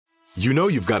You know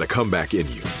you've got a comeback in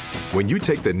you. When you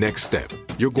take the next step,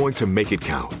 you're going to make it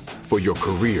count. For your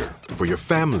career, for your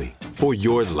family, for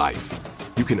your life.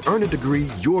 You can earn a degree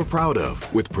you're proud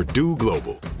of with Purdue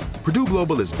Global. Purdue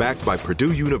Global is backed by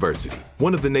Purdue University,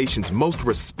 one of the nation's most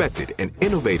respected and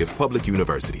innovative public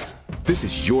universities. This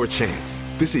is your chance.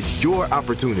 This is your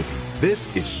opportunity.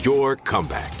 This is your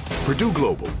comeback. Purdue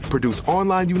Global, Purdue's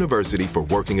online university for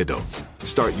working adults.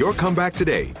 Start your comeback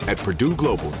today at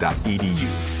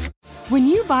purdueglobal.edu. When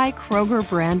you buy Kroger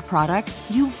brand products,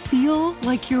 you feel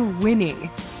like you're winning.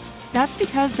 That's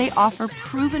because they offer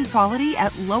proven quality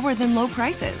at lower than low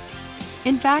prices.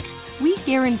 In fact, we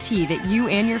guarantee that you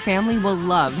and your family will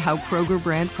love how Kroger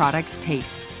brand products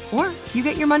taste, or you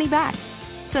get your money back.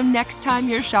 So next time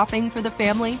you're shopping for the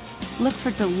family, look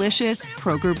for delicious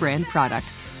Kroger brand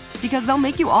products, because they'll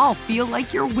make you all feel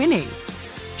like you're winning.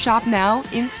 Shop now,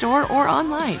 in-store, or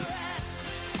online.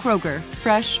 Kroger,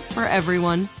 fresh for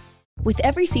everyone. With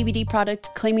every CBD product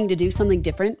claiming to do something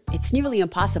different, it's nearly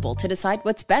impossible to decide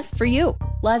what's best for you.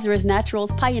 Lazarus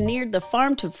Naturals pioneered the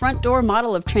farm-to-front-door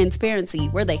model of transparency,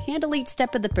 where they handle each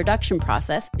step of the production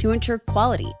process to ensure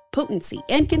quality, potency,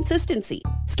 and consistency.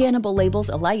 Scannable labels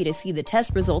allow you to see the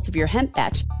test results of your hemp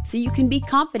batch, so you can be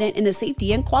confident in the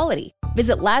safety and quality.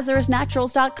 Visit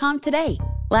LazarusNaturals.com today.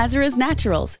 Lazarus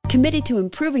Naturals, committed to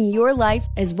improving your life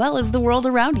as well as the world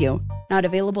around you. Not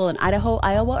available in Idaho,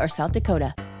 Iowa, or South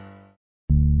Dakota.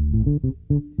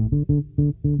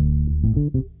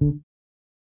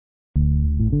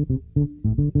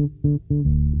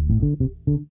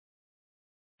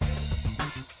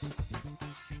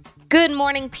 Good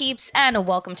morning, peeps, and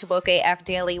welcome to Woke AF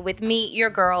Daily with me, your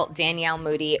girl, Danielle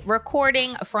Moody,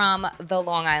 recording from the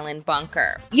Long Island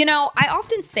bunker. You know, I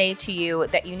often say to you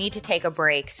that you need to take a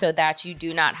break so that you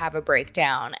do not have a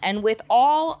breakdown. And with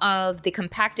all of the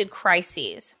compacted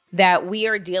crises that we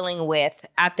are dealing with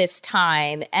at this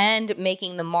time and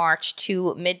making the march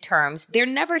to midterms, there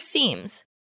never seems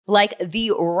like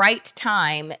the right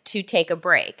time to take a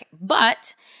break.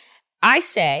 But I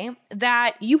say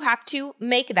that you have to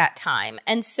make that time.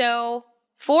 And so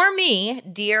for me,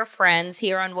 dear friends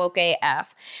here on Woke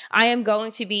AF, I am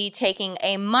going to be taking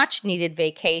a much needed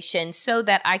vacation so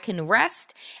that I can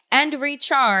rest and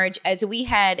recharge as we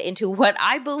head into what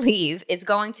I believe is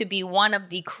going to be one of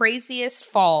the craziest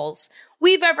falls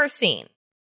we've ever seen.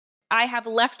 I have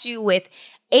left you with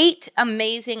 8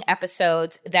 amazing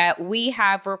episodes that we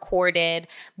have recorded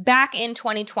back in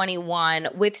 2021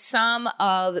 with some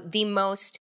of the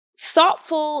most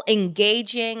thoughtful,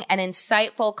 engaging, and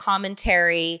insightful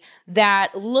commentary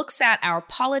that looks at our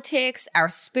politics, our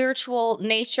spiritual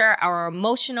nature, our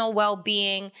emotional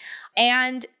well-being,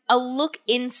 and a look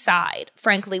inside,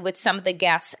 frankly, with some of the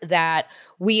guests that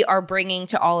we are bringing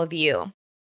to all of you.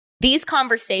 These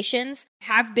conversations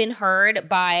have been heard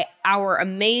by our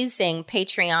amazing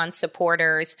Patreon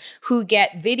supporters who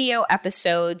get video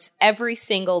episodes every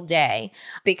single day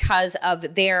because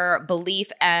of their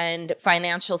belief and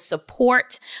financial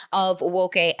support of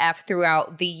Woke AF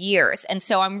throughout the years. And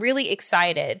so I'm really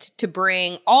excited to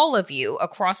bring all of you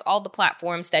across all the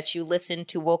platforms that you listen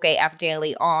to Woke AF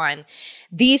Daily on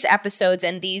these episodes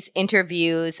and these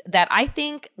interviews that I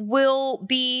think will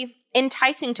be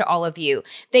enticing to all of you.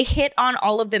 They hit on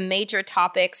all of the major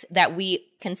topics that we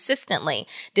consistently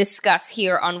discuss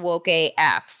here on Woke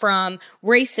AF, from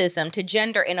racism to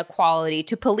gender inequality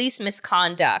to police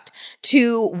misconduct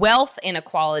to wealth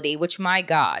inequality, which, my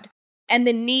God, and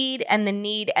the need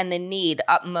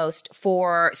utmost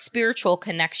for spiritual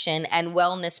connection and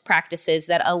wellness practices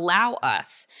that allow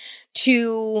us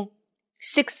to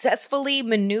successfully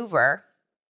maneuver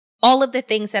all of the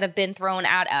things that have been thrown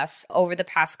at us over the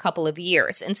past couple of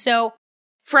years. And so,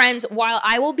 friends, while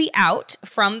I will be out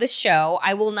from the show,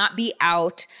 I will not be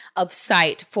out of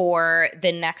sight for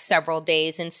the next several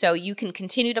days. And so you can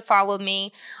continue to follow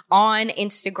me on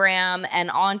Instagram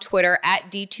and on Twitter at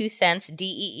D2Cents,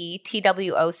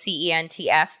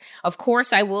 DEETWOCENTS. Of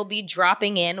course, I will be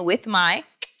dropping in with my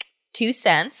 2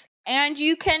 cents. And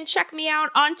you can check me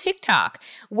out on TikTok,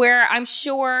 where I'm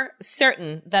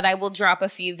certain that I will drop a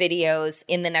few videos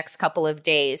in the next couple of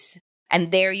days.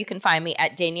 And there you can find me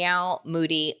at Danielle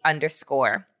Moody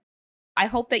 _. I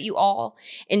hope that you all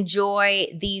enjoy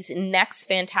these next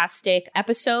fantastic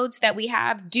episodes that we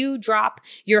have. Do drop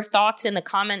your thoughts in the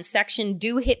comments section.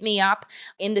 Do hit me up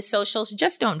in the socials.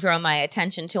 Just don't draw my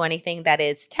attention to anything that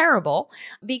is terrible,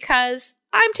 because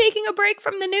I'm taking a break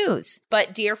from the news.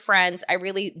 But dear friends, I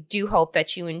really do hope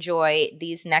that you enjoy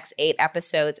these next 8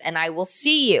 episodes, and I will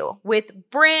see you with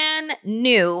brand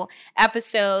new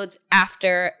episodes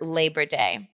after Labor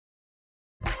Day.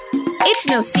 It's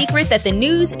no secret that the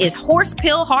news is horse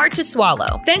pill hard to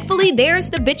swallow. Thankfully,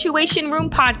 there's the Bituation Room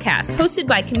podcast, hosted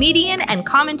by comedian and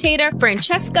commentator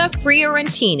Francesca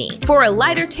Fiorentini, for a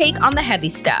lighter take on the heavy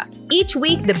stuff. Each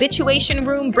week, the Bituation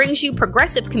Room brings you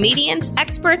progressive comedians,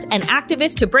 experts, and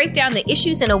activists to break down the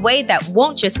issues in a way that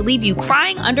won't just leave you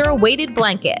crying under a weighted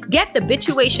blanket. Get the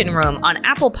Bituation Room on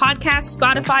Apple Podcasts,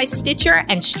 Spotify, Stitcher,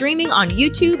 and streaming on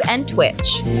YouTube and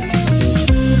Twitch.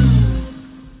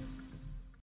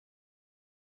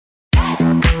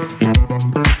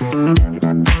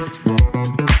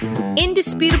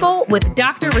 Indisputable with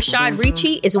Dr. Rashad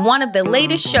Richey is one of the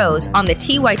latest shows on the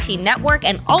TYT network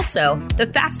and also the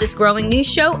fastest growing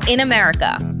news show in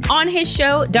America. On his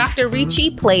show, Dr. Richey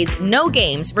plays no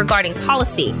games regarding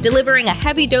policy, delivering a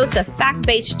heavy dose of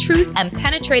fact-based truth and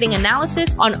penetrating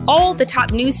analysis on all the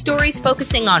top news stories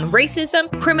focusing on racism,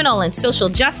 criminal and social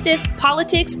justice,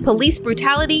 politics, police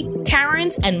brutality,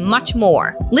 Karens, and much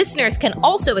more. Listeners can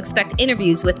also expect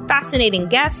interviews with fascinating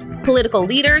guests, political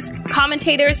leaders,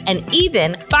 commentators, and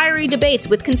even fiery debates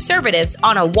with conservatives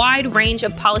on a wide range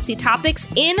of policy topics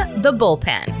in the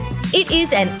bullpen. It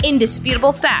is an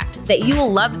indisputable fact that you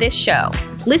will love this show.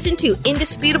 Listen to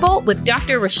Indisputable with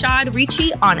Dr. Rashad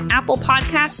Richey on Apple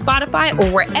Podcasts, Spotify,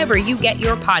 or wherever you get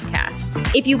your podcasts.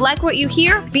 If you like what you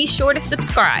hear, be sure to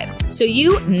subscribe so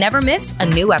you never miss a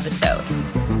new episode.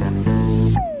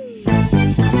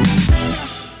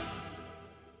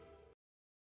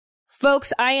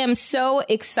 Folks, I am so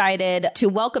excited to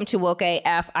welcome to Woke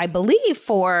AF, I believe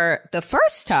for the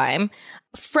first time,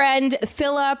 friend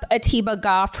Philip Atiba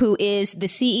Goff, who is the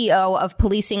CEO of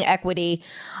Policing Equity.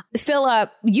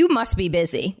 Philip, you must be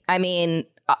busy. I mean,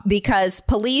 because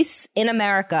police in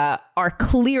America are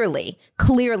clearly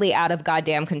out of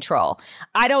goddamn control.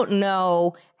 I don't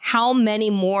know how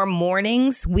many more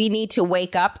mornings we need to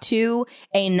wake up to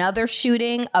another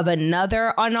shooting of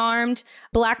another unarmed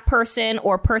Black person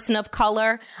or person of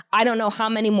color. I don't know how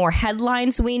many more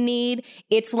headlines we need.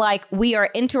 It's like we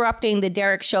are interrupting the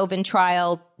Derek Chauvin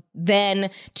trial, then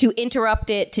to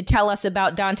interrupt it to tell us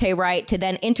about Daunte Wright, to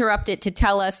then interrupt it to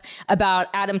tell us about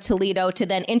Adam Toledo, to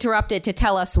then interrupt it to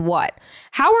tell us what.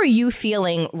 How are you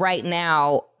feeling right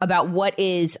now about what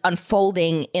is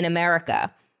unfolding in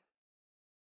America?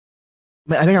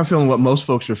 I think I'm feeling what most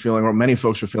folks are feeling, or many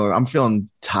folks are feeling. I'm feeling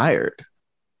tired,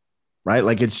 right?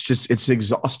 Like it's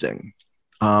exhausting.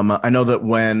 I know that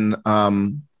when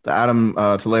the Adam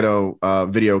Toledo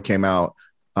video came out,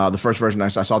 the first version, I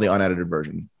saw the unedited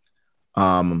version.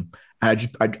 I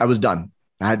was done.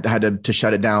 I had to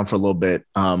shut it down for a little bit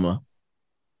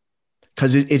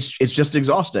because it's just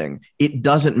exhausting. It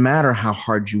doesn't matter how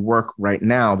hard you work right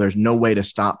now. There's no way to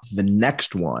stop the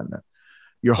next one.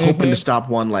 You're hoping to stop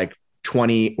one like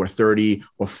 20 or 30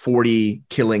 or 40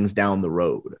 killings down the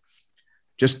road.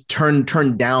 Just turn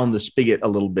down the spigot a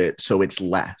little bit so it's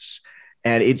less.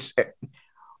 And it's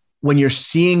when you're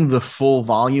seeing the full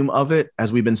volume of it,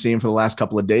 as we've been seeing for the last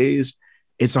couple of days,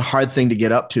 it's a hard thing to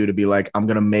get up to be like, I'm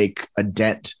going to make a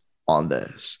dent on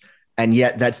this. And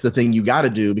yet that's the thing you got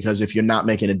to do, because if you're not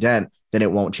making a dent, then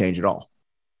it won't change at all.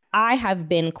 I have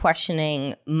been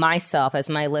questioning myself, as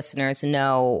my listeners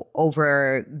know,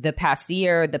 over the past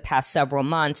year, the past several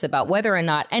months, about whether or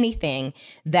not anything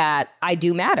that I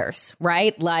do matters,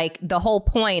 right? Like the whole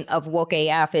point of Woke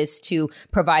AF is to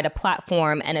provide a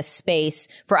platform and a space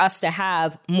for us to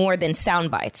have more than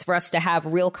sound bites, for us to have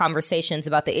real conversations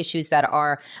about the issues that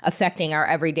are affecting our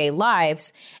everyday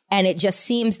lives. And it just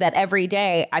seems that every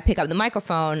day I pick up the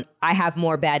microphone, I have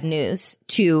more bad news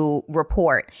to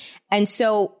report. And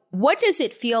so what does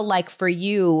it feel like for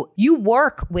you? You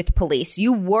work with police.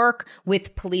 You work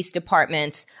with police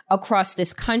departments across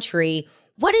this country.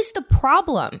 What is the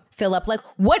problem, Philip? Like,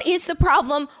 what is the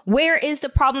problem? Where is the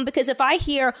problem? Because if I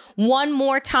hear one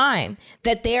more time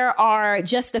that there are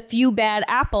just a few bad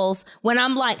apples, when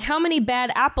I'm like, how many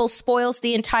bad apples spoils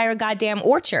the entire goddamn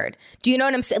orchard? Do you know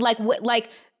what I'm saying? Like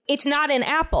it's not an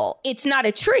apple. It's not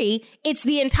a tree. It's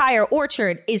the entire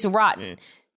orchard is rotten.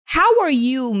 How are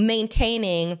you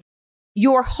maintaining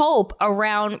your hope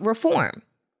around reform?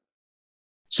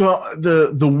 So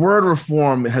the word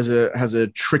reform has a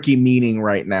tricky meaning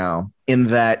right now, in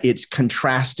that it's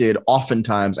contrasted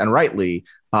oftentimes, and rightly,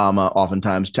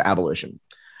 oftentimes, to abolition.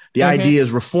 The idea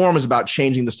is reform is about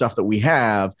changing the stuff that we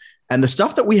have, and the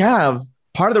stuff that we have,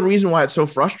 part of the reason why it's so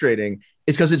frustrating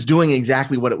is because it's doing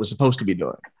exactly what it was supposed to be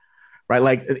doing. Right?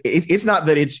 Like it's not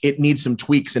that it needs some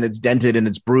tweaks and it's dented and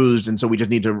it's bruised, and so we just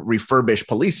need to refurbish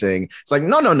policing. It's like,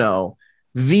 no.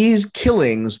 These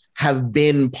killings have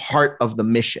been part of the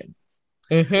mission.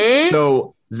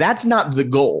 So that's not the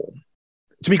goal.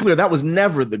 To be clear, that was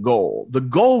never the goal. The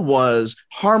goal was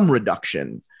harm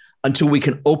reduction. until we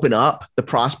can open up the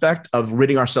prospect of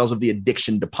ridding ourselves of the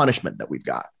addiction to punishment that we've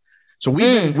got. So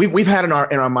we've had in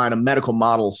our mind a medical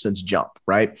model since jump,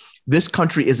 right? This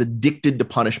country is addicted to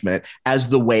punishment as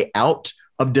the way out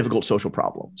of difficult social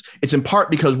problems. It's in part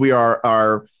because we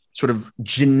are sort of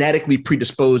genetically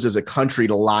predisposed as a country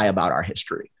to lie about our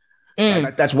history.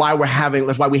 Right? That's why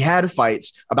we had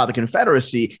fights about the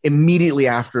Confederacy immediately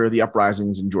after the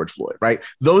uprisings in George Floyd, right?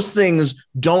 Those things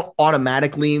don't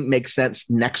automatically make sense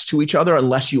next to each other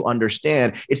unless you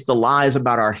understand it's the lies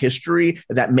about our history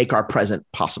that make our present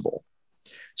possible.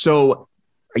 So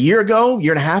a year and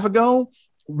a half ago,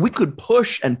 we could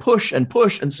push and push and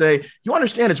push and say, you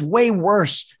understand it's way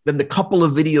worse than the couple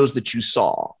of videos that you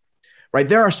saw. Right.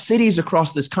 There are cities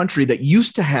across this country that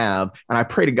used to have, and I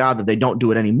pray to God that they don't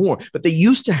do it anymore, but they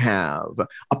used to have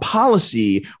a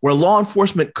policy where law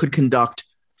enforcement could conduct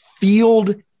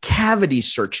field cavity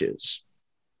searches.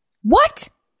 What?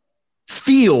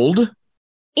 Field.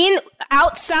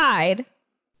 Outside.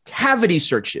 Cavity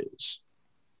searches.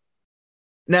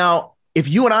 Now, if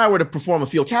you and I were to perform a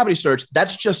field cavity search,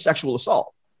 that's just sexual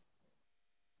assault.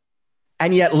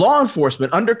 And yet law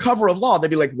enforcement, under cover of law, they'd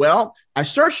be like, well, I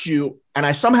searched you and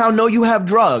I somehow know you have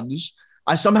drugs.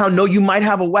 I somehow know you might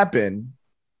have a weapon.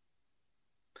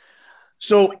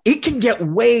 So it can get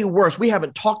way worse. We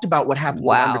haven't talked about what happens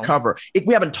undercover.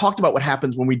 We haven't talked about what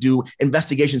happens when we do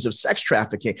investigations of sex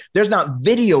trafficking. There's not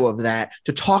video of that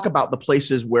to talk about the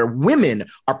places where women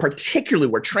are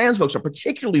where trans folks are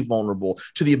particularly vulnerable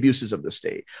to the abuses of the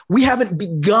state. We haven't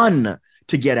begun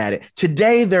to get at it.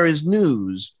 Today, there is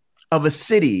news of a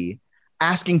city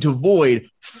asking to void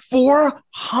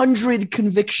 400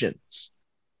 convictions.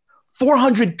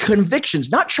 400 convictions,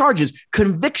 not charges,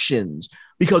 convictions,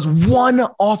 because one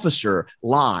officer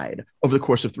lied over the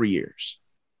course of 3 years.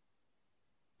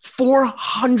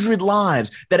 400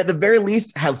 lives that at the very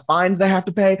least have fines they have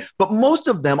to pay, but most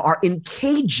of them are in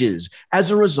cages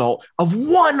as a result of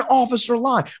one officer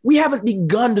lie. We haven't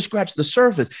begun to scratch the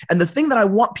surface. And the thing that I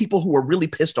want people who are really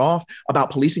pissed off about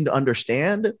policing to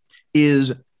understand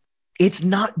is it's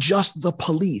not just the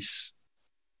police.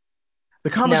 The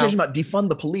conversation about defund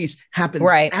the police happens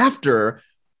after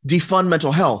defund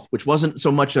mental health, which wasn't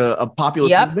so much a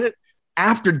popular movement.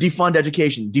 After defund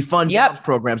education, defund jobs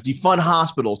programs, defund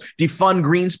hospitals, defund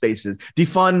green spaces,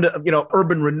 defund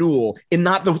urban renewal, in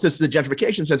not the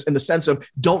gentrification sense, in the sense of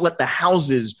don't let the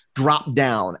houses drop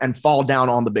down and fall down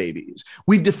on the babies.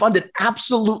 We've defunded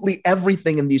absolutely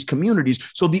everything in these communities.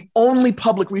 So the only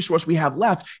public resource we have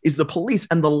left is the police.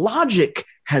 And the logic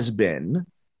has been,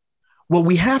 well,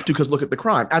 we have to because look at the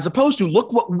crime, as opposed to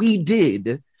look what we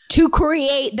did to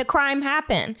create the crime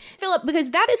happen. Philip,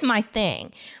 because that is my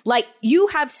thing. Like, you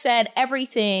have said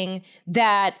everything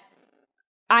that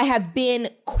I have been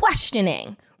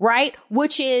questioning, right?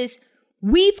 Which is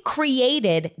we've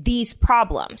created these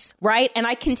problems, right? And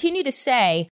I continue to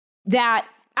say that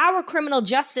our criminal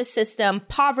justice system,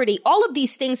 poverty, all of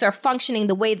these things are functioning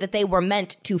the way that they were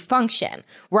meant to function,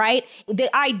 right?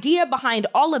 The idea behind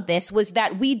all of this was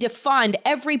that we defund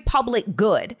every public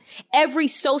good, every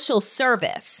social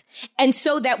service, and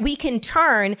so that we can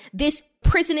turn this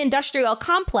prison industrial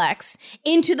complex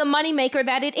into the moneymaker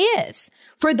that it is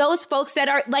for those folks that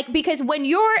are like, because when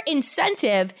your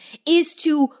incentive is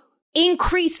to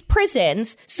increase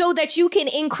prisons so that you can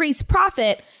increase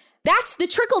profit, that's the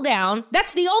trickle down.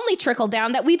 That's the only trickle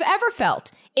down that we've ever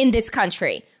felt in this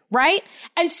country, right?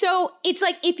 And so it's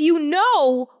like, if you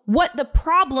know what the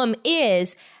problem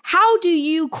is, how do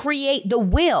you create the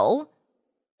will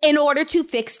in order to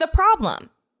fix the problem?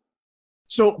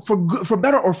 So for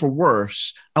better or for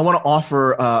worse, I want to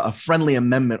offer a friendly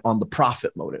amendment on the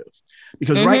profit motive,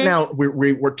 because right now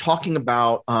we're talking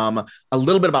about a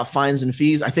little bit about fines and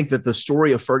fees. I think that the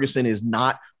story of Ferguson is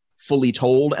not fully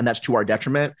told, and that's to our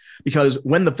detriment, because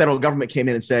when the federal government came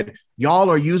in and said, y'all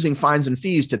are using fines and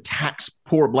fees to tax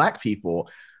poor Black people,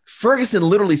 Ferguson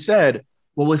literally said,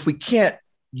 well, if we can't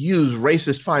use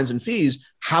racist fines and fees,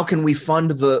 how can we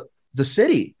fund the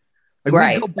city? Like,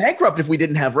 we'd go bankrupt if we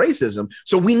didn't have racism.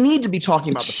 So we need to be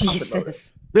talking about the profit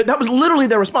motive. That was literally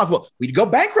their response. Well, we'd go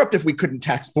bankrupt if we couldn't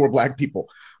tax poor Black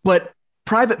people. But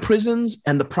private prisons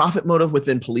and the profit motive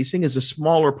within policing is a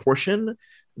smaller portion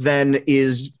than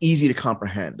is easy to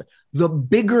comprehend. The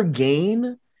bigger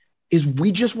gain is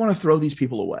we just want to throw these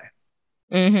people away.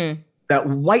 That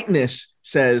whiteness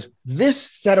says this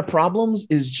set of problems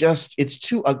is just, it's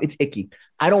icky.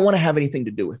 I don't want to have anything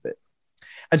to do with it.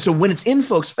 And so when it's in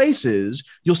folks' faces,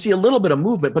 you'll see a little bit of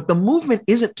movement, but the movement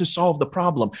isn't to solve the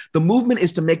problem. The movement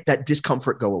is to make that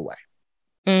discomfort go away.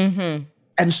 And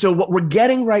And so what we're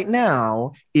getting right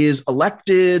now is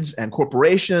electeds and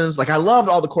corporations. Like I loved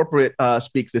all the corporate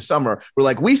speak this summer. We're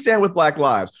like, we stand with Black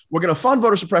lives. We're going to fund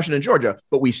voter suppression in Georgia,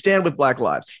 but we stand with Black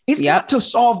lives. It's not to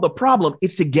solve the problem.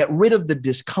 It's to get rid of the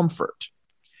discomfort.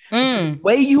 So the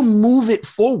way you move it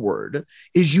forward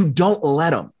is you don't let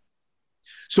them.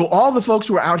 So all the folks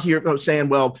who are out here saying,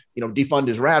 well, defund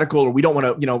is radical, or we don't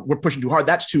want to, we're pushing too hard.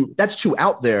 That's too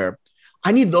out there.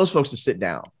 I need those folks to sit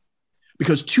down.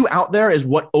 Because too out there is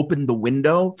what opened the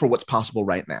window for what's possible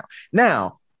right now.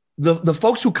 Now, the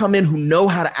folks who come in who know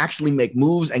how to actually make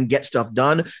moves and get stuff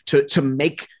done to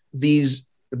make these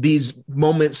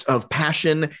moments of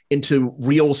passion into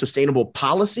real sustainable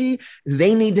policy,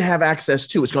 they need to have access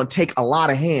to. It's going to take a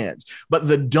lot of hands. But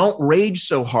the don't rage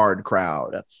so hard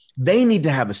crowd, they need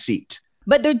to have a seat.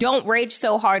 But the don't rage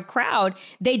so hard crowd,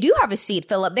 they do have a seat,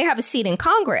 Philip. They have a seat in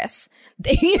Congress.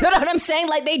 You know what I'm saying?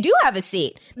 Like, they do have a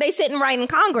seat. They sit and write in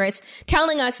Congress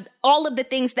telling us all of the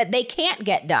things that they can't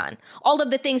get done, all of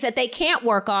the things that they can't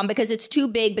work on because it's too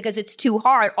big, because it's too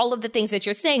hard, all of the things that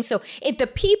you're saying. So if the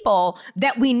people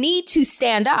that we need to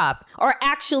stand up are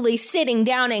actually sitting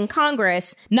down in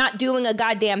Congress, not doing a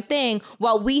goddamn thing,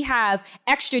 while we have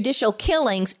extrajudicial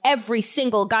killings every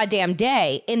single goddamn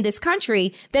day in this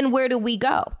country, then where do we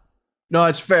go? No,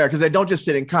 it's fair, because they don't just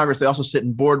sit in Congress. They also sit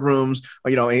in boardrooms,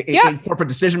 in corporate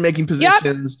decision-making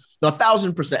positions,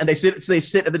 1,000%. And they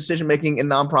sit at the decision-making in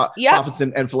nonprofits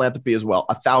and philanthropy as well,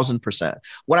 1,000%.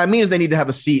 What I mean is they need to have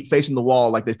a seat facing the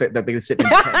wall like that they sit in.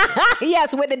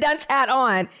 Yes, with the dunce hat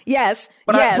on. Yes.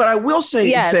 But I will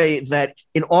say that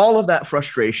in all of that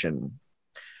frustration,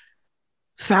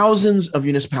 thousands of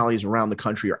municipalities around the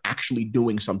country are actually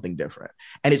doing something different.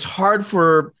 And it's hard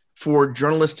for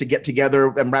journalists to get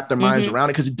together and wrap their minds around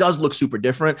it, because it does look super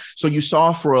different. So you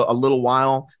saw for a little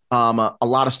while a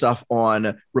lot of stuff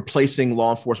on replacing law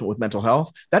enforcement with mental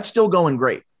health. That's still going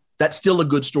great. That's still a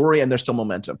good story, and there's still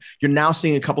momentum. You're now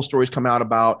seeing a couple stories come out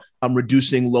about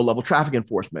reducing low-level traffic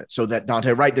enforcement so that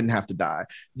Daunte Wright didn't have to die.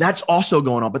 That's also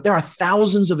going on. But there are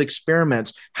thousands of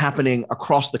experiments happening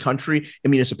across the country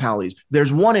in municipalities.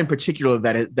 There's one in particular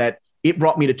that it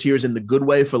brought me to tears in the good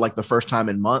way for like the first time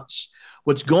in months.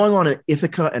 What's going on in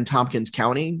Ithaca and Tompkins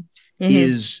County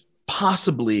is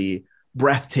possibly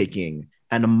breathtaking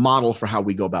and a model for how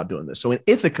we go about doing this. So in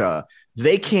Ithaca,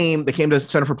 they came to the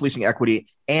Center for Policing Equity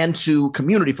and to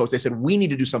community folks. They said, we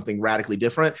need to do something radically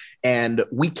different, and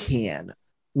we can.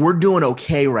 We're doing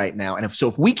okay right now. And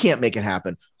if we can't make it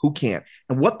happen, who can?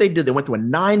 And what they did, they went through a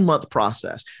 9-month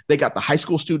process. They got the high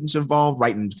school students involved,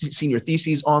 writing senior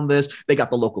theses on this. They got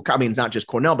the local, not just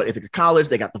Cornell, but Ithaca College.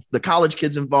 They got the college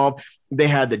kids involved. They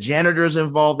had the janitors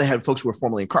involved. They had folks who were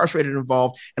formerly incarcerated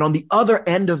involved. And on the other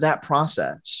end of that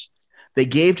process, they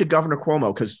gave to Governor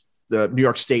Cuomo, because the New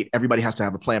York State, everybody has to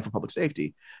have a plan for public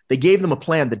safety. They gave them a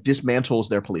plan that dismantles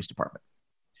their police department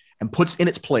and puts in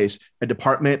its place a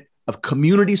department of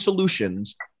community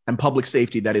solutions and public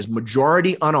safety that is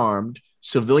majority unarmed,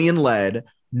 civilian-led,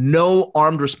 no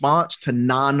armed response to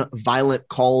non-violent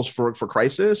calls for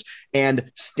crisis,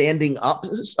 and standing up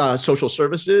social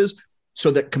services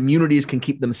so that communities can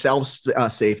keep themselves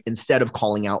safe instead of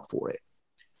calling out for it.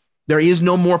 There is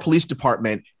no more police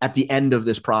department at the end of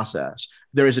this process.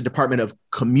 There is a department of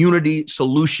community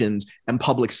solutions and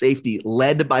public safety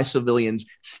led by civilians,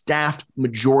 staffed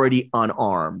majority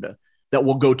unarmed, that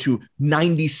will go to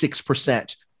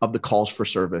 96% of the calls for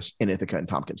service in Ithaca and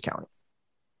Tompkins County.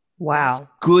 Wow.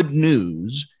 That's good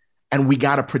news. And we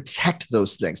got to protect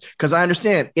those things. Because I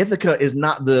understand Ithaca is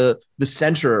not the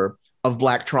center of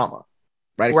Black trauma,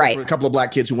 right? Except for a couple of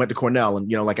Black kids who went to Cornell and,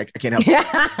 I can't help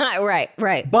it.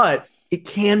 Right. But it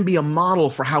can be a model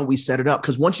for how we set it up.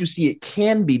 Because once you see it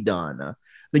can be done,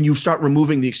 then you start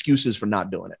removing the excuses for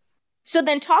not doing it. So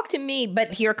then talk to me,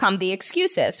 but here come the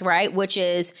excuses, right? Which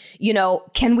is,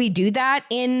 can we do that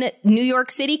in New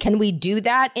York City? Can we do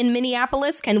that in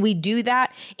Minneapolis? Can we do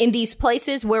that in these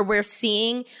places where we're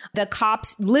seeing the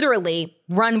cops literally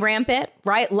run rampant,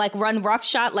 right? Like run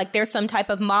roughshod, like there's some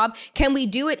type of mob. Can we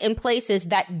do it in places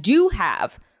that do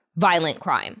have violent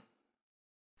crime?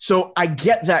 So I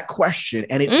get that question,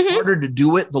 and it's harder to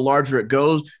do it the larger it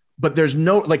goes, but there's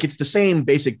it's the same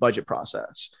basic budget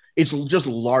process. It's just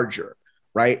larger,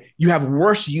 right? You have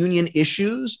worse union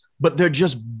issues, but they're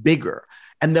just bigger.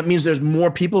 And that means there's more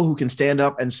people who can stand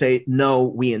up and say, no,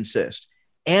 we insist.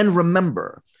 And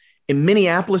remember, in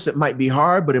Minneapolis, it might be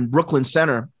hard, but in Brooklyn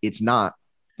Center, it's not.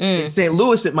 In St.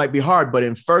 Louis, it might be hard, but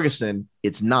in Ferguson,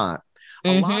 it's not.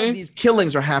 A lot of these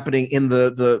killings are happening in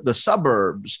the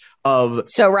suburbs of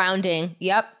surrounding.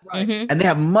 Yep. Right. And they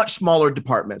have much smaller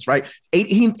departments, right?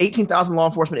 18,000 law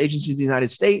enforcement agencies in the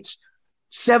United States.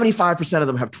 75% of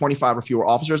them have 25 or fewer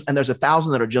officers, and there's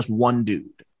 1,000 that are just one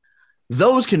dude.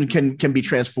 Those can be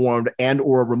transformed and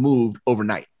or removed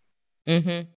overnight.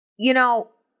 Mm-hmm. You know,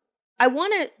 I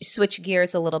want to switch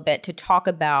gears a little bit to talk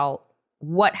about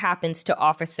what happens to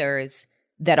officers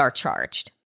that are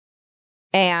charged.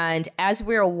 And as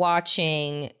we're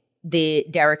watching the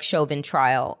Derek Chauvin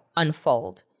trial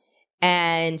unfold,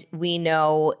 and we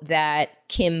know that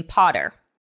Kim Potter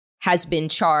has been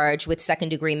charged with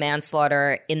second-degree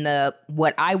manslaughter in the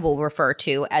what I will refer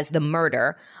to as the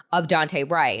murder of Daunte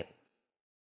Wright.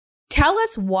 Tell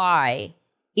us why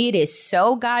it is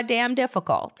so goddamn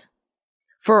difficult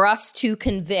for us to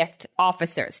convict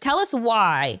officers. Tell us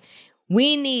why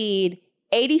we need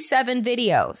 87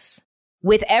 videos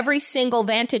with every single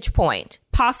vantage point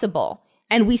possible,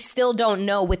 and we still don't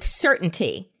know with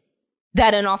certainty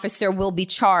that an officer will be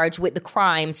charged with the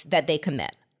crimes that they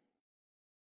commit.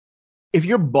 If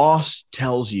your boss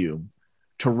tells you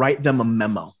to write them a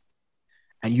memo,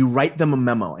 and you write them a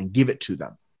memo and give it to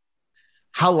them,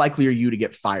 how likely are you to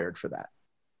get fired for that?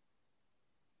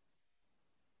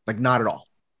 Like, not at all.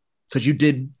 Because you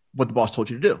did what the boss told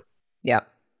you to do. Yep.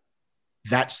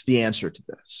 That's the answer to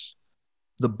this.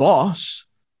 The boss,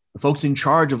 the folks in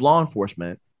charge of law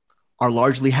enforcement, are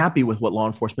largely happy with what law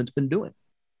enforcement's been doing.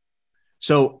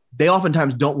 So they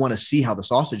oftentimes don't want to see how the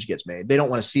sausage gets made. They don't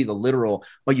want to see the literal,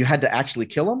 but you had to actually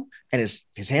kill him and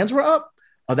his hands were up.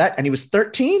 Oh, that, and he was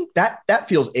 13. That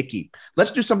feels icky.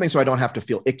 Let's do something so I don't have to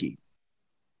feel icky.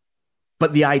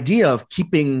 But the idea of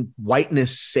keeping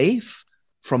whiteness safe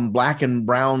from black and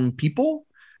brown people,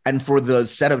 and for the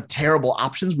set of terrible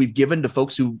options we've given to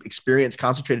folks who experience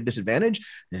concentrated disadvantage,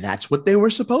 that's what they were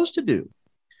supposed to do.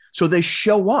 So they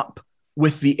show up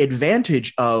with the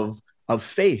advantage of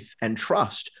faith and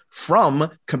trust from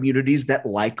communities that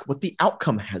like what the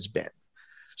outcome has been.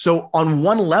 So on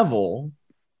one level,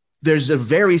 there's a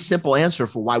very simple answer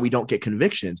for why we don't get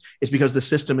convictions. It's because the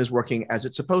system is working as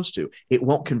it's supposed to. It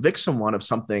won't convict someone of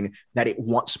something that it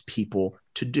wants people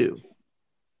to do.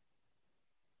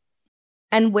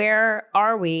 And where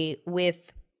are we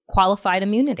with qualified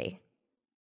immunity,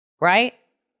 right?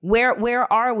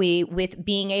 Where are we with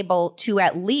being able to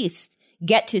at least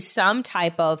get to some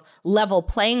type of level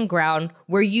playing ground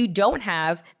where you don't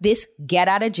have this get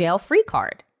out of jail free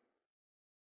card?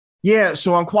 Yeah,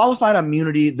 so on qualified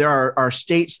immunity, there are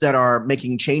states that are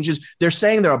making changes. They're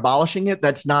saying they're abolishing it.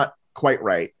 That's not quite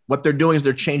right. What they're doing is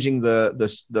they're changing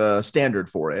the standard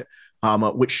for it,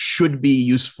 which should be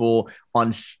useful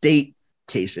on state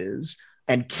cases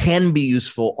and can be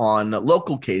useful on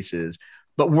local cases.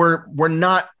 But we're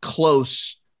not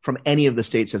close from any of the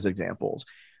states as examples.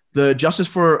 The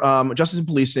Justice in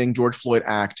Policing, George Floyd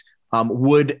Act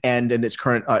would end, in its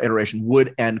current iteration,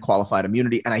 would end qualified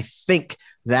immunity. And I think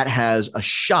that has a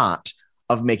shot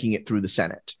of making it through the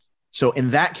Senate. So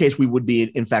in that case, we would be,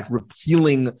 in fact,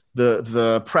 repealing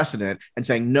the precedent and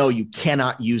saying, no, you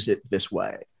cannot use it this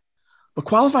way. But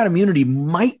qualified immunity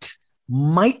might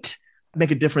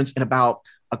make a difference in about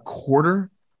a quarter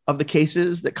of the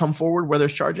cases that come forward where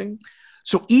there's charging.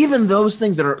 So even those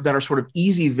things that are sort of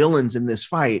easy villains in this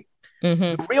fight,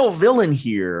 the real villain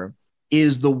here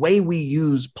is the way we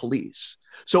use police.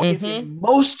 So if in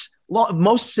most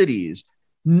cities,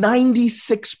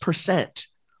 96%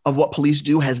 of what police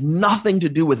do has nothing to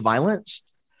do with violence,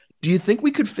 do you think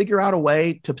we could figure out a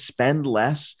way to spend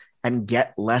less and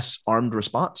get less armed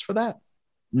response for that?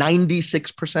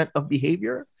 96% of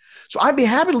behavior. So I'd be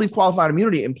happy to leave qualified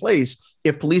immunity in place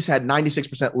if police had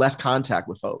 96% less contact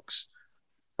with folks.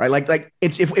 Right? Like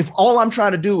if all I'm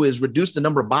trying to do is reduce the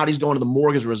number of bodies going to the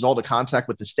morgue as a result of contact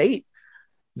with the state,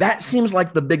 that seems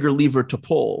like the bigger lever to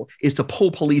pull, is to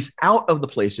pull police out of the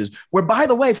places where, by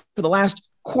the way, for the last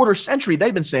quarter century,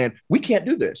 they've been saying, we can't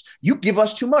do this. You give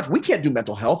us too much. We can't do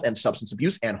mental health and substance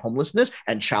abuse and homelessness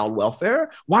and child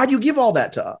welfare. Why do you give all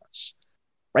that to us?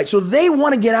 Right? So they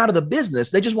want to get out of the business.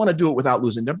 They just want to do it without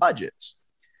losing their budgets.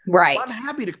 Right. So I'm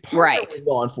happy to partner with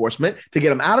law enforcement to get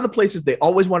them out of the places they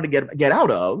always wanted to get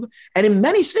out of. And in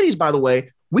many cities, by the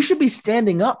way, we should be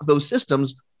standing up those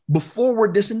systems before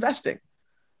we're disinvesting.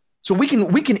 So we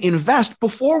can invest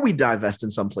before we divest in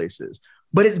some places,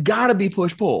 but it's got to be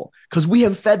push-pull, because we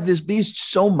have fed this beast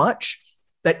so much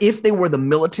that if they were the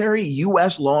military,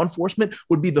 U.S. law enforcement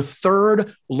would be the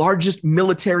third largest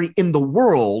military in the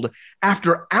world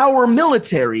after our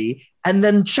military and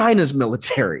then China's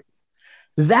military.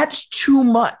 That's too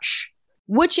much.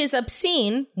 Which is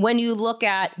obscene when you look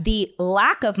at the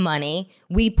lack of money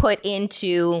we put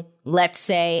into, let's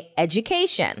say,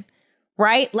 education,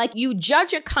 right? Like, you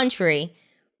judge a country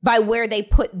by where they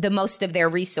put the most of their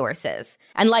resources.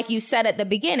 And like you said at the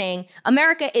beginning,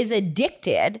 America is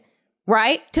addicted,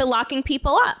 right, to locking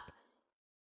people up.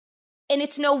 And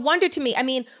it's no wonder to me. I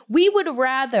mean, we would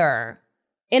rather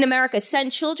in America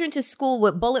send children to school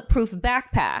with bulletproof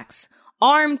backpacks,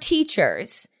 arm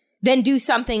teachers, than do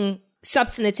something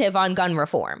substantive on gun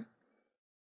reform.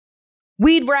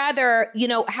 We'd rather,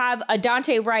 have a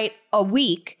Daunte Wright a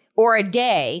week or a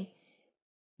day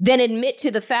than admit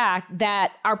to the fact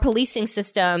that our policing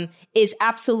system is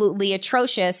absolutely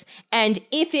atrocious. And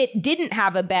if it didn't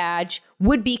have a badge,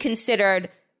 would be considered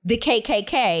the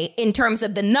KKK in terms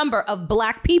of the number of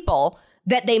Black people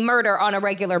that they murder on a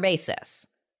regular basis.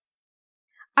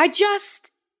 I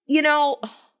just,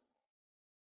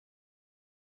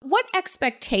 what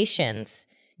expectations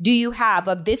do you have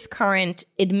of this current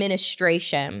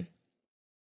administration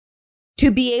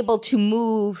to be able to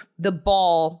move the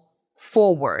ball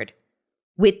forward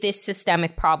with this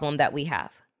systemic problem that we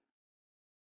have?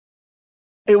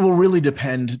 It will really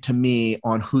depend, to me,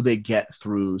 on who they get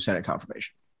through Senate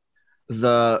confirmation.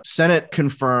 The Senate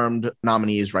confirmed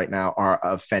nominees right now are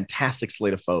a fantastic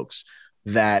slate of folks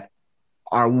that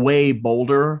are way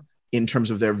bolder in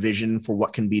terms of their vision for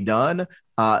what can be done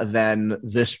than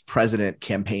this president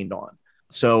campaigned on.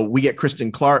 So we get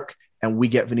Kristen Clark, and we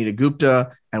get Vanita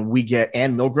Gupta, and we get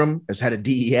Ann Milgram as head of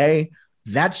DEA.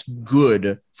 That's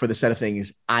good for the set of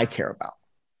things I care about.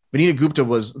 Vanita Gupta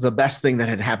was the best thing that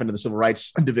had happened to the Civil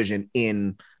Rights Division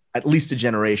in at least a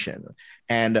generation.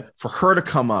 And for her to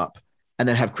come up and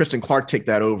then have Kristen Clark take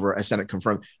that over as Senate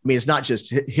confirmed, I mean, it's not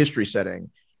just history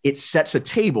setting. It sets a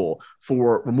table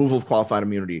for removal of qualified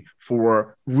immunity,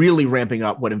 for really ramping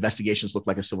up what investigations look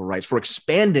like as civil rights, for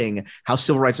expanding how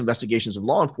civil rights investigations of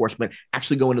law enforcement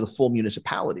actually go into the full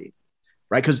municipality,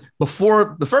 right? Because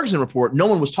before the Ferguson report, no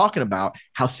one was talking about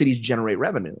how cities generate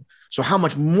revenue. So how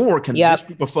much more can this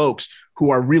group of folks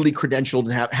who are really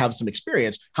credentialed and have some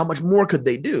experience, how much more could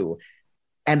they do?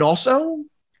 And also,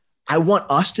 I want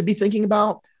us to be thinking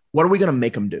about, what are we going to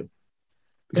make them do?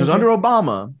 Because under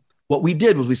Obama, what we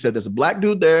did was we said, there's a Black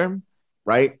dude there,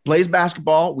 right? Plays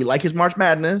basketball. We like his March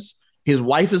Madness. His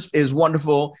wife is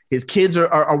wonderful. His kids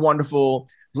are wonderful.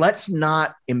 Let's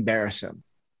not embarrass him.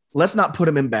 Let's not put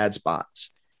him in bad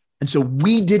spots. And so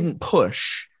we didn't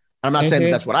push. I'm not saying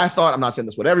that's what I thought. I'm not saying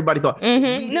that's what everybody thought.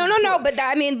 No. But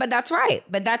that's right.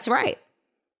 But that's right.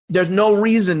 There's no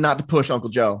reason not to push Uncle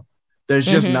Joe. There's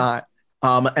just not.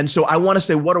 And so I want to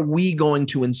say, what are we going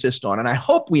to insist on? And I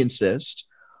hope we insist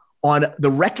on the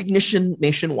recognition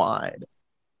nationwide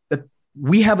that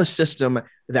we have a system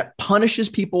that punishes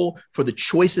people for the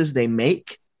choices they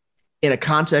make in a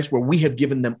context where we have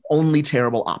given them only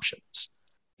terrible options.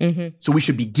 So we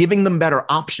should be giving them better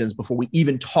options before we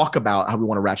even talk about how we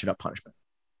want to ratchet up punishment.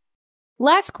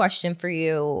 Last question for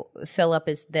you, Philip,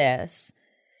 is this.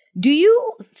 Do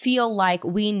you feel like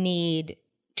we need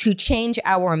to change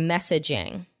our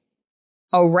messaging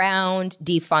around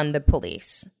defund the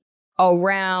police,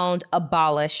 around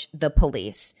abolish the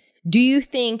police? Do you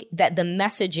think that the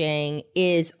messaging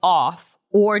is off,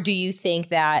 or do you think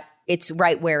that it's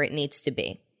right where it needs to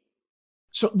be?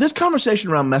 So this conversation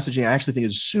around messaging, I actually think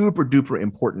is super duper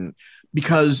important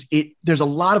because there's a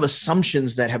lot of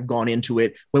assumptions that have gone into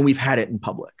it when we've had it in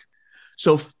public.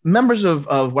 So members of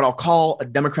what I'll call a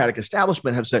Democratic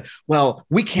establishment have said, well,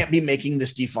 we can't be making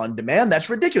this defund demand. That's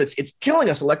ridiculous. It's killing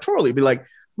us electorally. Be like,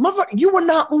 motherfucker, you were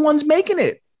not the ones making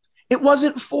it. It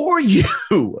wasn't for you.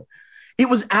 It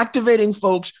was activating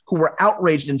folks who were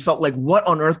outraged and felt like, what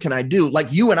on earth can I do?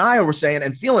 Like you and I were saying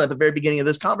and feeling at the very beginning of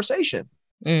this conversation.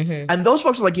 And those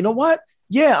folks are like, you know what?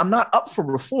 Yeah, I'm not up for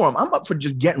reform. I'm up for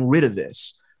just getting rid of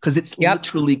this because it's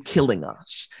literally killing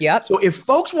us. So if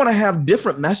folks want to have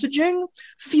different messaging,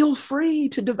 feel free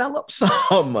to develop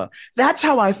some. That's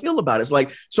how I feel about it. It's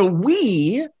like, so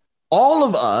all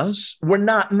of us, we're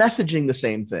not messaging the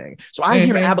same thing. So I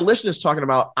hear abolitionists talking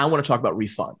about, I want to talk about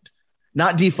refund.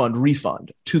 Not defund,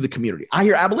 refund to the community. I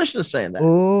hear abolitionists saying that.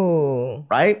 Ooh.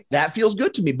 Right? That feels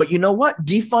good to me. But you know what?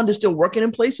 Defund is still working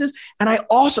in places. And I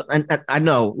also, and I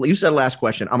know you said last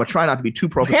question. I'm going to try not to be too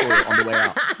professorial on the way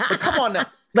out. But come on now.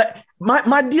 But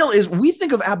my deal is we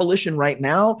think of abolition right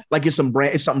now like it's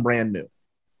something brand new.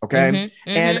 Okay.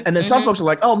 And then some folks are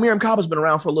like, oh, Miriam Cobba's been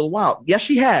around for a little while. Yes,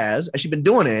 she has. And she's been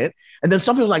doing it. And then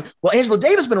some people are like, well, Angela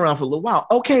Davis has been around for a little while.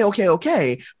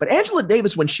 Okay. But Angela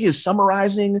Davis, when she is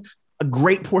summarizing a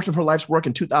great portion of her life's work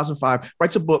in 2005,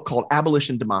 writes a book called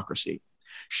Abolition Democracy.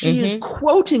 She is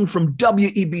quoting from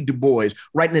W.E.B. Du Bois,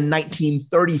 writing in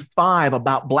 1935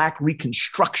 about Black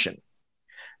Reconstruction.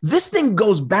 This thing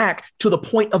goes back to the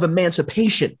point of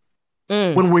emancipation,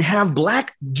 when we have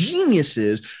Black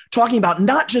geniuses talking about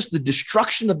not just the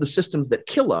destruction of the systems that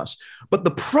kill us, but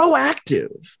the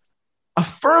proactive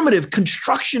affirmative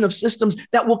construction of systems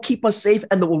that will keep us safe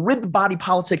and that will rid the body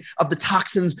politic of the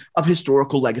toxins of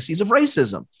historical legacies of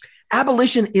racism.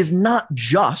 Abolition is not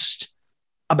just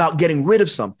about getting rid of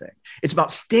something. It's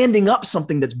about standing up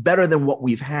something that's better than what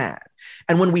we've had.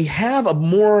 And when we have a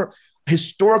more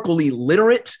historically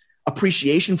literate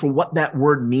appreciation for what that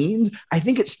word means, I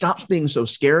think it stops being so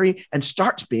scary and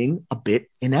starts being a bit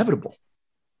inevitable.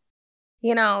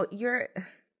 You know,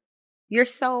 you're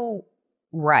so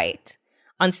right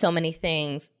on so many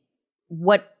things.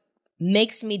 What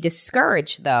makes me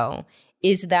discouraged, though,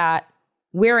 is that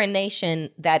we're a nation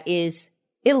that is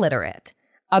illiterate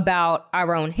about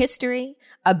our own history,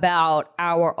 about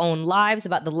our own lives,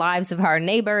 about the lives of our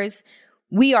neighbors.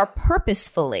 We are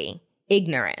purposefully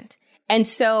ignorant. And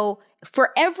so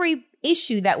for every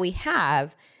issue that we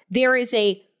have, there is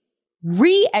a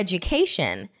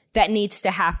re-education that needs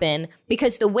to happen,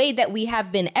 because the way that we have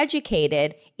been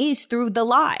educated is through the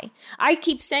lie. I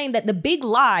keep saying that the big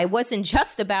lie wasn't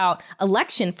just about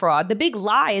election fraud. The big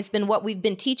lie has been what we've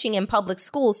been teaching in public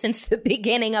schools since the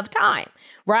beginning of time,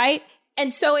 right?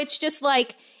 And so it's just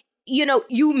like, you know,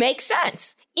 you make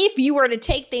sense if you were to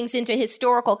take things into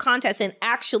historical context and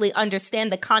actually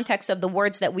understand the context of the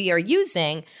words that we are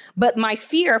using. But my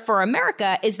fear for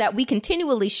America is that we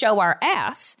continually show our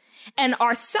ass and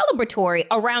are celebratory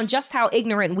around just how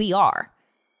ignorant we are.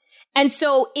 And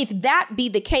so if that be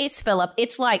the case, Philip,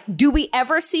 it's like, do we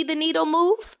ever see the needle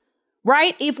move?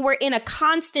 Right? If we're in a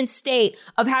constant state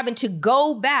of having to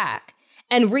go back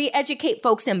and re-educate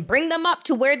folks and bring them up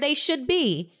to where they should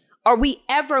be, are we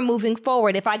ever moving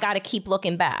forward if I got to keep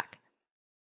looking back?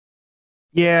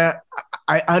 Yeah,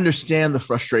 I understand the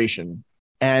frustration.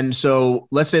 And so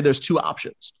let's say there's two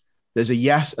options. There's a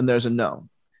yes and there's a no.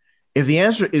 If the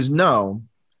answer is no,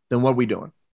 then what are we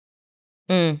doing?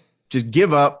 Just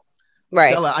give up.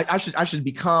 Right. Sell it. I should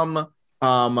become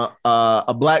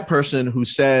a black person who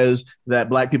says that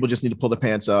black people just need to pull their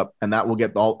pants up, and that will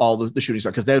get all the shooting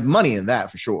started, because there's money in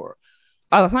that for sure.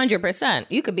 100%.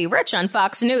 You could be rich on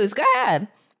Fox News. Go ahead.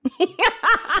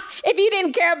 If you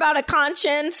didn't care about a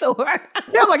conscience or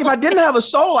yeah, like if I didn't have a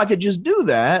soul, I could just do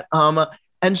that.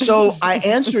 And so I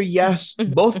answer yes,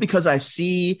 both because I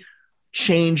see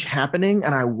change happening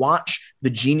and I watch the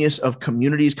genius of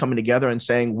communities coming together and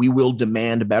saying, we will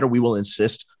demand better, we will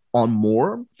insist on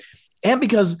more. And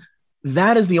because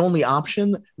that is the only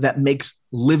option that makes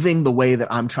living the way that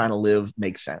I'm trying to live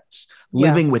make sense.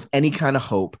 Living with any kind of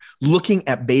hope, looking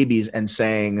at babies and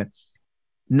saying,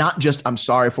 not just I'm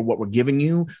sorry for what we're giving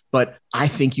you, but I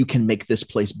think you can make this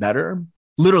place better.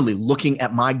 Literally looking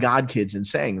at my godkids and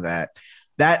saying that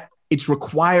it's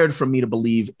required for me to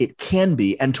believe it can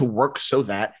be and to work so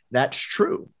that that's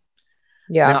true.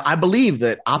 Yeah. Now, I believe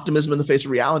that optimism in the face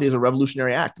of reality is a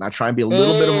revolutionary act. And I try and be a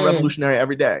little bit of a revolutionary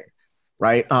every day.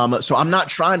 Right. So I'm not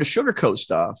trying to sugarcoat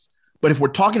stuff. But if we're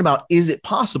talking about, is it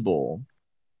possible?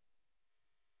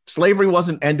 Slavery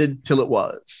wasn't ended till it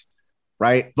was.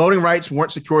 Right. Voting rights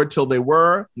weren't secured till they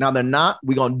were. Now they're not.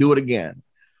 We're going to do it again.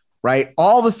 Right.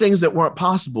 All the things that weren't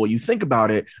possible. You think about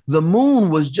it. The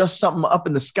moon was just something up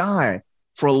in the sky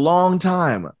for a long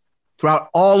time throughout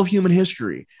all of human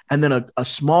history. And then a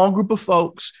small group of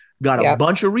folks got a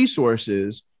bunch of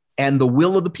resources and the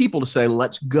will of the people to say,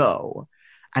 let's go.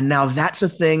 And now that's a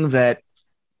thing that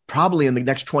probably in the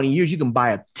next 20 years, you can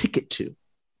buy a ticket to.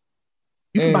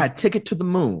 You can buy a ticket to the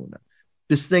moon.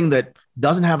 This thing that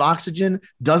doesn't have oxygen,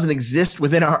 doesn't exist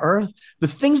within our Earth. The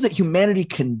things that humanity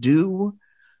can do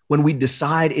when we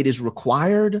decide it is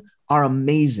required are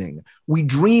amazing. We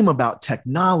dream about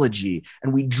technology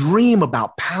and we dream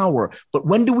about power. But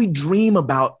when do we dream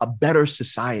about a better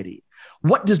society?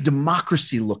 What does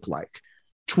democracy look like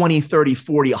 20, 30,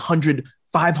 40, 100,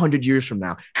 500 years from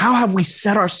now? How have we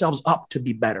set ourselves up to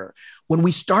be better? When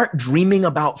we start dreaming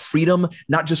about freedom,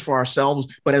 not just for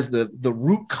ourselves, but as the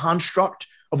root construct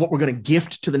of what we're going to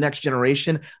gift to the next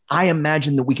generation, I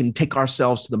imagine that we can take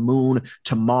ourselves to the moon,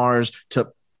 to Mars,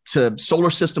 to solar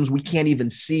systems we can't even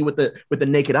see with the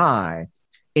naked eye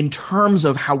in terms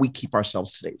of how we keep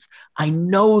ourselves safe. I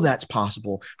know that's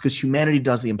possible because humanity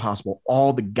does the impossible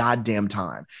all the goddamn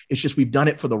time. It's just we've done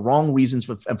it for the wrong reasons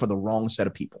and for the wrong set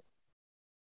of people.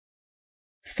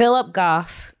 Philip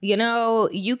Goff,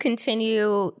 you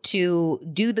continue to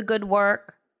do the good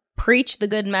work, preach the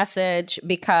good message,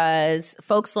 because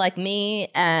folks like me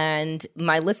and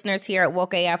my listeners here at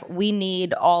Woke AF, we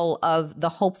need all of the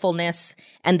hopefulness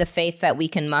and the faith that we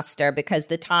can muster, because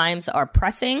the times are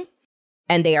pressing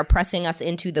and they are pressing us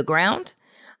into the ground.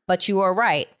 But you are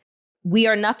right. we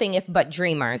are nothing if but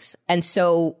dreamers. And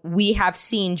so we have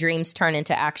seen dreams turn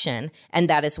into action. And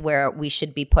that is where we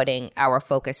should be putting our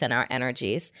focus and our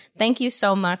energies. Thank you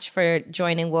so much for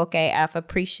joining Woke AF.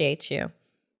 Appreciate you.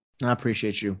 I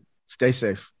appreciate you. Stay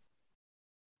safe.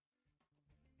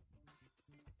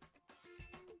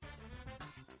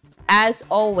 As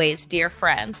always, dear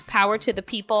friends, power to the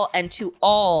people and to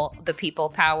all the people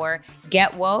power.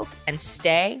 Get woke and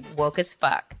stay woke as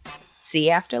fuck. See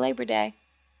you after Labor Day.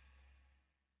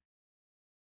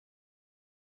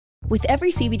 With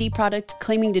every CBD product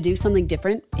claiming to do something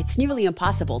different, it's nearly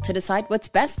impossible to decide what's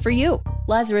best for you.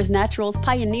 Lazarus Naturals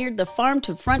pioneered the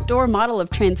farm-to-front-door model of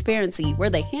transparency, where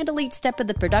they handle each step of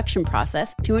the production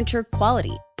process to ensure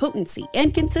quality, potency,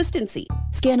 and consistency.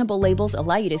 Scannable labels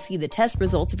allow you to see the test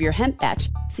results of your hemp batch,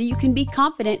 so you can be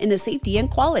confident in the safety and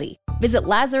quality. Visit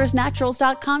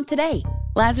LazarusNaturals.com today.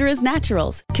 Lazarus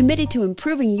Naturals, committed to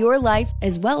improving your life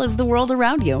as well as the world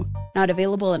around you. Not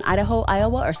available in Idaho,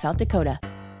 Iowa, or South Dakota.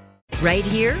 Right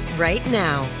here, right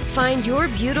now. Find your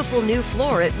beautiful new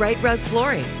floor at Right Rug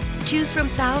Flooring. Choose from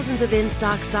thousands of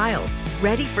in-stock styles,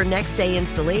 ready for next day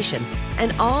installation,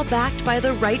 and all backed by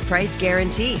the right price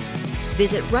guarantee.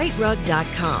 Visit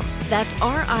rightrug.com. That's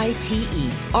RITERUG.com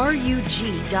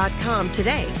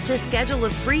today to schedule a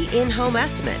free in-home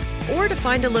estimate or to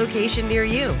find a location near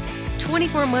you.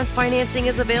 24-month financing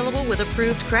is available with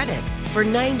approved credit. For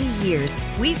 90 years,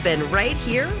 we've been right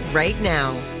here, right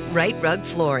now. Right Rug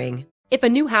Flooring. If a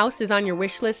new house is on your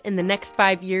wish list in the next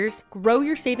 5 years, grow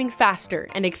your savings faster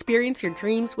and experience your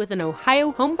dreams with an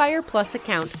Ohio Homebuyer Plus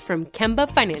account from Kemba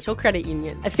Financial Credit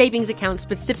Union. A savings account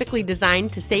specifically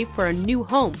designed to save for a new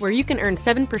home, where you can earn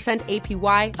 7%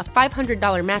 APY, a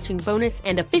 $500 matching bonus,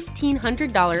 and a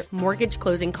 $1,500 mortgage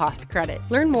closing cost credit.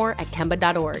 Learn more at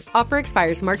Kemba.org. Offer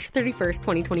expires March 31st,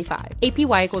 2025.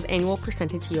 APY equals annual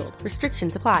percentage yield.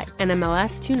 Restrictions apply.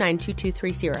 NMLS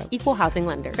 292230. Equal housing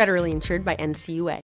lender. Federally insured by NCUA.